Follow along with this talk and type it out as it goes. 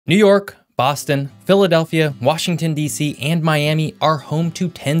New York, Boston, Philadelphia, Washington, D.C., and Miami are home to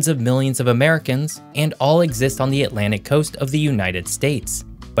tens of millions of Americans and all exist on the Atlantic coast of the United States.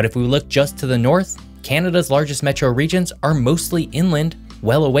 But if we look just to the north, Canada's largest metro regions are mostly inland,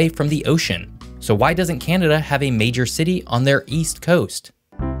 well away from the ocean. So why doesn't Canada have a major city on their east coast?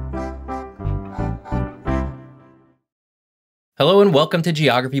 Hello and welcome to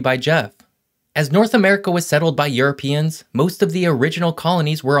Geography by Geoff. As North America was settled by Europeans, most of the original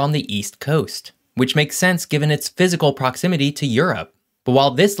colonies were on the east coast, which makes sense given its physical proximity to Europe. But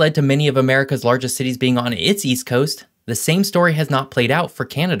while this led to many of America's largest cities being on its east coast, the same story has not played out for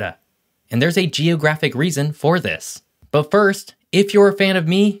Canada. And there's a geographic reason for this. But first, if you're a fan of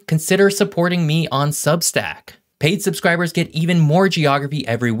me, consider supporting me on Substack. Paid subscribers get even more geography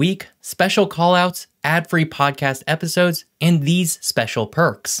every week, special callouts, ad-free podcast episodes, and these special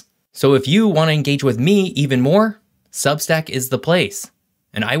perks. So if you want to engage with me even more, Substack is the place,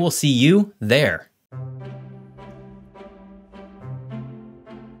 and I will see you there.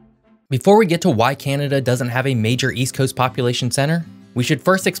 Before we get to why Canada doesn't have a major East Coast population center, we should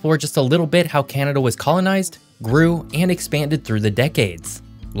first explore just a little bit how Canada was colonized, grew, and expanded through the decades.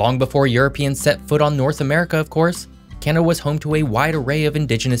 Long before Europeans set foot on North America, of course, Canada was home to a wide array of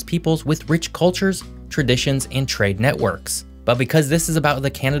indigenous peoples with rich cultures, traditions, and trade networks. But because this is about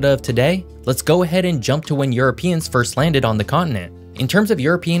the Canada of today, let's go ahead and jump to when Europeans first landed on the continent. In terms of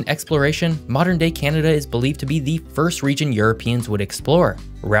European exploration, modern-day Canada is believed to be the first region Europeans would explore.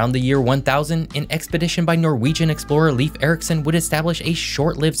 Around the year 1000, an expedition by Norwegian explorer Leif Erikson would establish a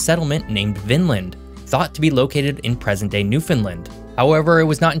short-lived settlement named Vinland, thought to be located in present-day Newfoundland. However, it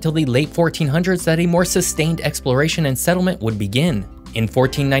was not until the late 1400s that a more sustained exploration and settlement would begin. In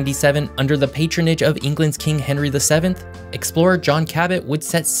 1497, under the patronage of England's King Henry VII, explorer John Cabot would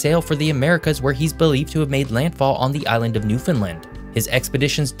set sail for the Americas, where he's believed to have made landfall on the island of Newfoundland. His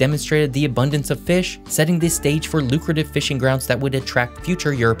expeditions demonstrated the abundance of fish, setting the stage for lucrative fishing grounds that would attract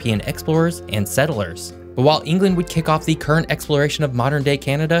future European explorers and settlers. But while England would kick off the current exploration of modern-day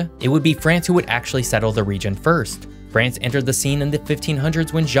Canada, it would be France who would actually settle the region first. France entered the scene in the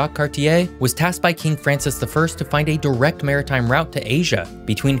 1500s when Jacques Cartier was tasked by King Francis I to find a direct maritime route to Asia.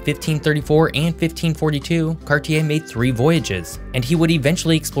 Between 1534 and 1542, Cartier made 3 voyages, and he would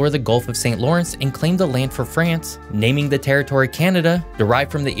eventually explore the Gulf of St. Lawrence and claim the land for France, naming the territory Canada,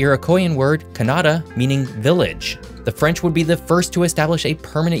 derived from the Iroquoian word Canada, meaning village. The French would be the first to establish a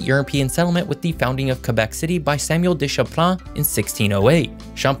permanent European settlement with the founding of Quebec City by Samuel de Champlain in 1608.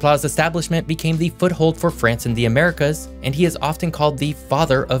 Champlain's establishment became the foothold for France in the Americas, and he is often called the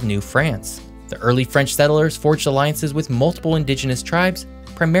father of New France. The early French settlers forged alliances with multiple indigenous tribes,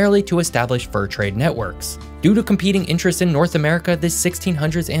 primarily to establish fur trade networks. Due to competing interests in North America, the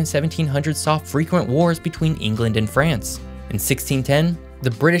 1600s and 1700s saw frequent wars between England and France. In 1610, the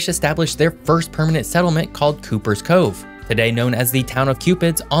British established their first permanent settlement called Cooper's Cove, today known as the town of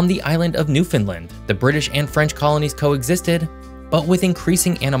Cupids on the island of Newfoundland. The British and French colonies coexisted, but with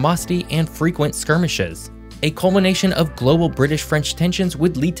increasing animosity and frequent skirmishes. A culmination of global British-French tensions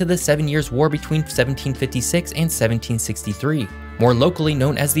would lead to the 7 Years' War between 1756 and 1763, more locally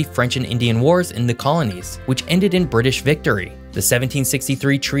known as the French and Indian Wars in the colonies, which ended in British victory. The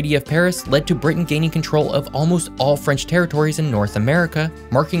 1763 Treaty of Paris led to Britain gaining control of almost all French territories in North America,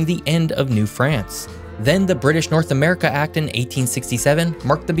 marking the end of New France. Then the British North America Act in 1867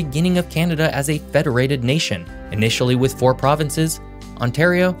 marked the beginning of Canada as a federated nation, initially with 4 provinces: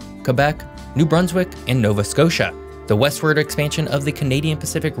 Ontario, Quebec, New Brunswick, and Nova Scotia. The westward expansion of the Canadian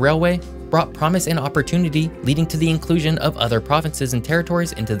Pacific Railway brought promise and opportunity, leading to the inclusion of other provinces and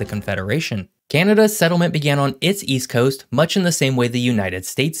territories into the Confederation. Canada's settlement began on its east coast much in the same way the United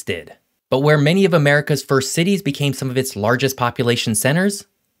States did. But where many of America's first cities became some of its largest population centers,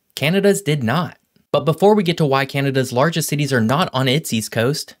 Canada's did not. But before we get to why Canada's largest cities are not on its east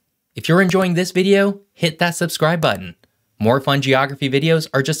coast, if you're enjoying this video, hit that subscribe button. More fun geography videos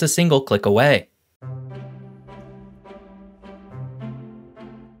are just a single click away.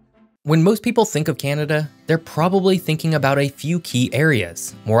 When most people think of Canada, they're probably thinking about a few key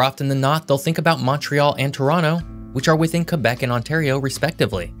areas. More often than not, they'll think about Montreal and Toronto, which are within Quebec and Ontario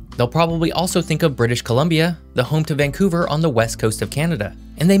respectively. They'll probably also think of British Columbia, the home to Vancouver on the west coast of Canada.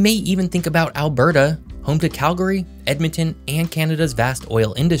 And they may even think about Alberta, home to Calgary, Edmonton, and Canada's vast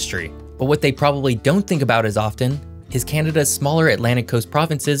oil industry. But what they probably don't think about as often is Canada's smaller Atlantic coast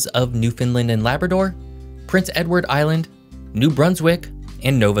provinces of Newfoundland and Labrador, Prince Edward Island, New Brunswick,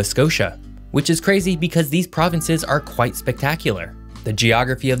 and Nova Scotia, which is crazy because these provinces are quite spectacular. The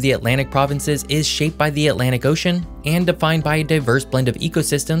geography of the Atlantic provinces is shaped by the Atlantic Ocean and defined by a diverse blend of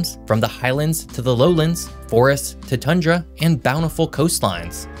ecosystems, from the highlands to the lowlands, forests to tundra, and bountiful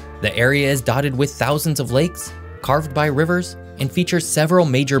coastlines. The area is dotted with thousands of lakes, carved by rivers, and features several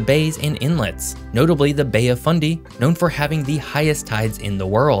major bays and inlets, notably the Bay of Fundy, known for having the highest tides in the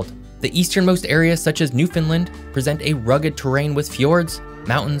world. The easternmost areas, such as Newfoundland, present a rugged terrain with fjords,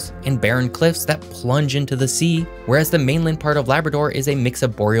 mountains, and barren cliffs that plunge into the sea, whereas the mainland part of Labrador is a mix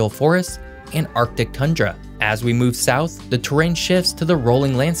of boreal forests and Arctic tundra. As we move south, the terrain shifts to the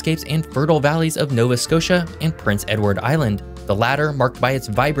rolling landscapes and fertile valleys of Nova Scotia and Prince Edward Island, the latter marked by its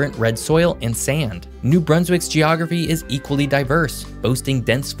vibrant red soil and sand. New Brunswick's geography is equally diverse, boasting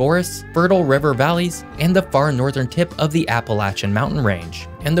dense forests, fertile river valleys, and the far northern tip of the Appalachian mountain range.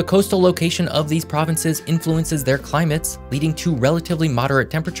 And the coastal location of these provinces influences their climates, leading to relatively moderate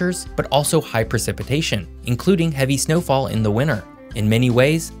temperatures, but also high precipitation, including heavy snowfall in the winter. In many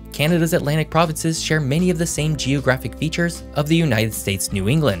ways, Canada's Atlantic provinces share many of the same geographic features of the United States' New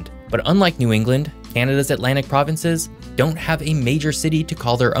England. But unlike New England, Canada's Atlantic provinces don't have a major city to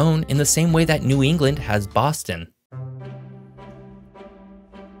call their own in the same way that New England has Boston.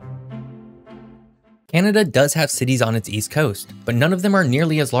 Canada does have cities on its east coast, but none of them are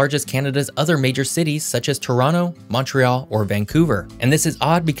nearly as large as Canada's other major cities such as Toronto, Montreal, or Vancouver. And this is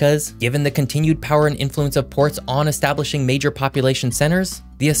odd because, given the continued power and influence of ports on establishing major population centers,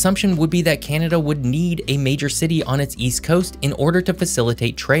 the assumption would be that Canada would need a major city on its east coast in order to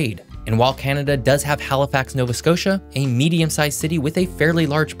facilitate trade. And while Canada does have Halifax, Nova Scotia, a medium-sized city with a fairly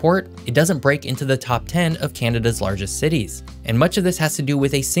large port, it doesn't break into the top 10 of Canada's largest cities. And much of this has to do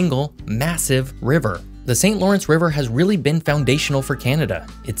with a single, massive river. The St. Lawrence River has really been foundational for Canada.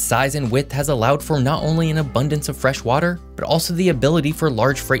 Its size and width has allowed for not only an abundance of fresh water, but also the ability for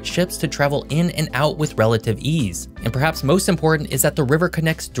large freight ships to travel in and out with relative ease. And perhaps most important is that the river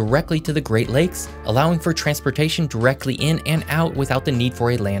connects directly to the Great Lakes, allowing for transportation directly in and out without the need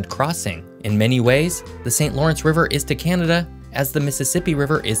for a land crossing. In many ways, the St. Lawrence River is to Canada as the Mississippi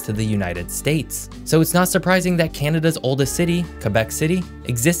River is to the United States. So it's not surprising that Canada's oldest city, Quebec City,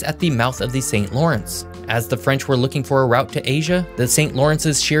 exists at the mouth of the St. Lawrence. As the French were looking for a route to Asia, the St.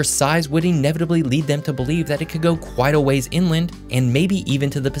 Lawrence's sheer size would inevitably lead them to believe that it could go quite a ways inland and maybe even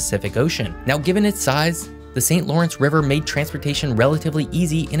to the Pacific Ocean. Now, given its size, the St. Lawrence River made transportation relatively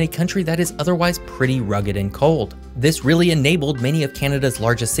easy in a country that is otherwise pretty rugged and cold. This really enabled many of Canada's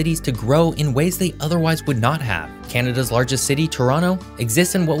largest cities to grow in ways they otherwise would not have. Canada's largest city, Toronto,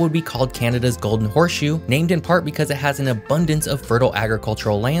 exists in what would be called Canada's Golden Horseshoe, named in part because it has an abundance of fertile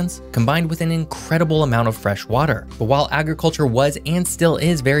agricultural lands, combined with an incredible amount of fresh water. But while agriculture was and still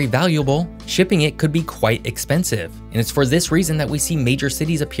is very valuable, shipping it could be quite expensive. And it's for this reason that we see major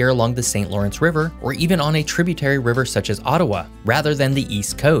cities appear along the St. Lawrence River, or even on a tributary river such as Ottawa, rather than the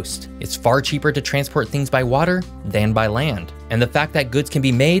East Coast. It's far cheaper to transport things by water than by land. And the fact that goods can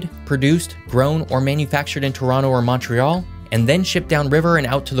be made, produced, grown, or manufactured in Toronto or Montreal, and then shipped downriver and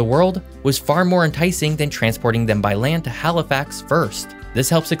out to the world, was far more enticing than transporting them by land to Halifax first. This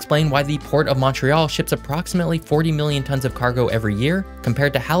helps explain why the Port of Montreal ships approximately 40 million tons of cargo every year,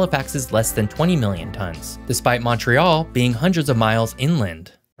 compared to Halifax's less than 20 million tons, despite Montreal being hundreds of miles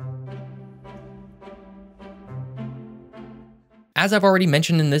inland. As I've already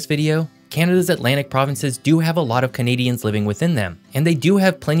mentioned in this video, Canada's Atlantic provinces do have a lot of Canadians living within them, and they do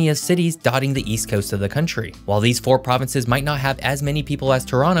have plenty of cities dotting the east coast of the country. While these 4 provinces might not have as many people as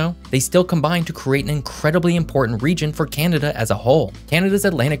Toronto, they still combine to create an incredibly important region for Canada as a whole. Canada's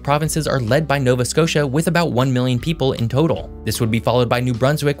Atlantic provinces are led by Nova Scotia with about 1 million people in total. This would be followed by New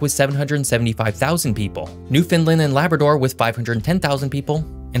Brunswick with 775,000 people, Newfoundland and Labrador with 510,000 people,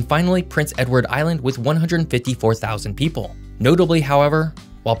 and finally Prince Edward Island with 154,000 people. Notably, however,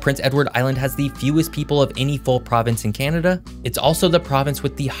 while Prince Edward Island has the fewest people of any full province in Canada, it's also the province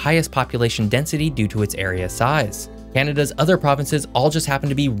with the highest population density due to its area size. Canada's other provinces all just happen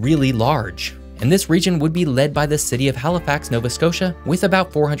to be really large, and this region would be led by the city of Halifax, Nova Scotia, with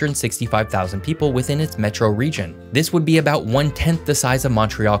about 465,000 people within its metro region. This would be about 1/10 the size of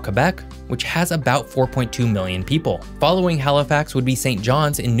Montreal, Quebec, which has about 4.2 million people. Following Halifax would be St.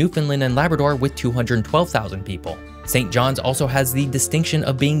 John's in Newfoundland and Labrador with 212,000 people. St. John's also has the distinction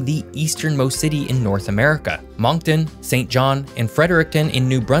of being the easternmost city in North America. Moncton, St. John, and Fredericton in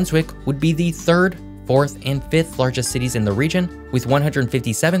New Brunswick would be the 3rd, 4th, and 5th largest cities in the region, with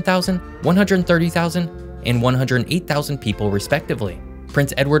 157,000, 130,000, and 108,000 people respectively.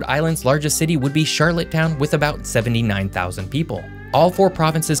 Prince Edward Island's largest city would be Charlottetown with about 79,000 people. All 4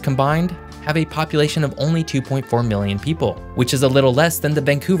 provinces combined have a population of only 2.4 million people, which is a little less than the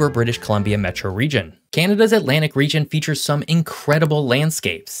Vancouver, British Columbia metro region. Canada's Atlantic region features some incredible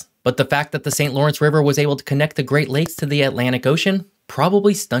landscapes, but the fact that the St. Lawrence River was able to connect the Great Lakes to the Atlantic Ocean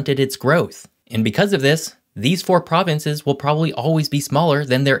probably stunted its growth. And because of this, these 4 provinces will probably always be smaller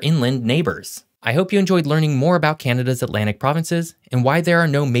than their inland neighbors. I hope you enjoyed learning more about Canada's Atlantic provinces and why there are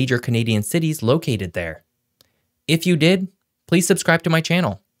no major Canadian cities located there. If you did, please subscribe to my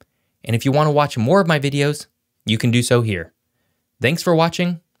channel. And if you want to watch more of my videos, you can do so here. Thanks for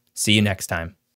watching. See you next time.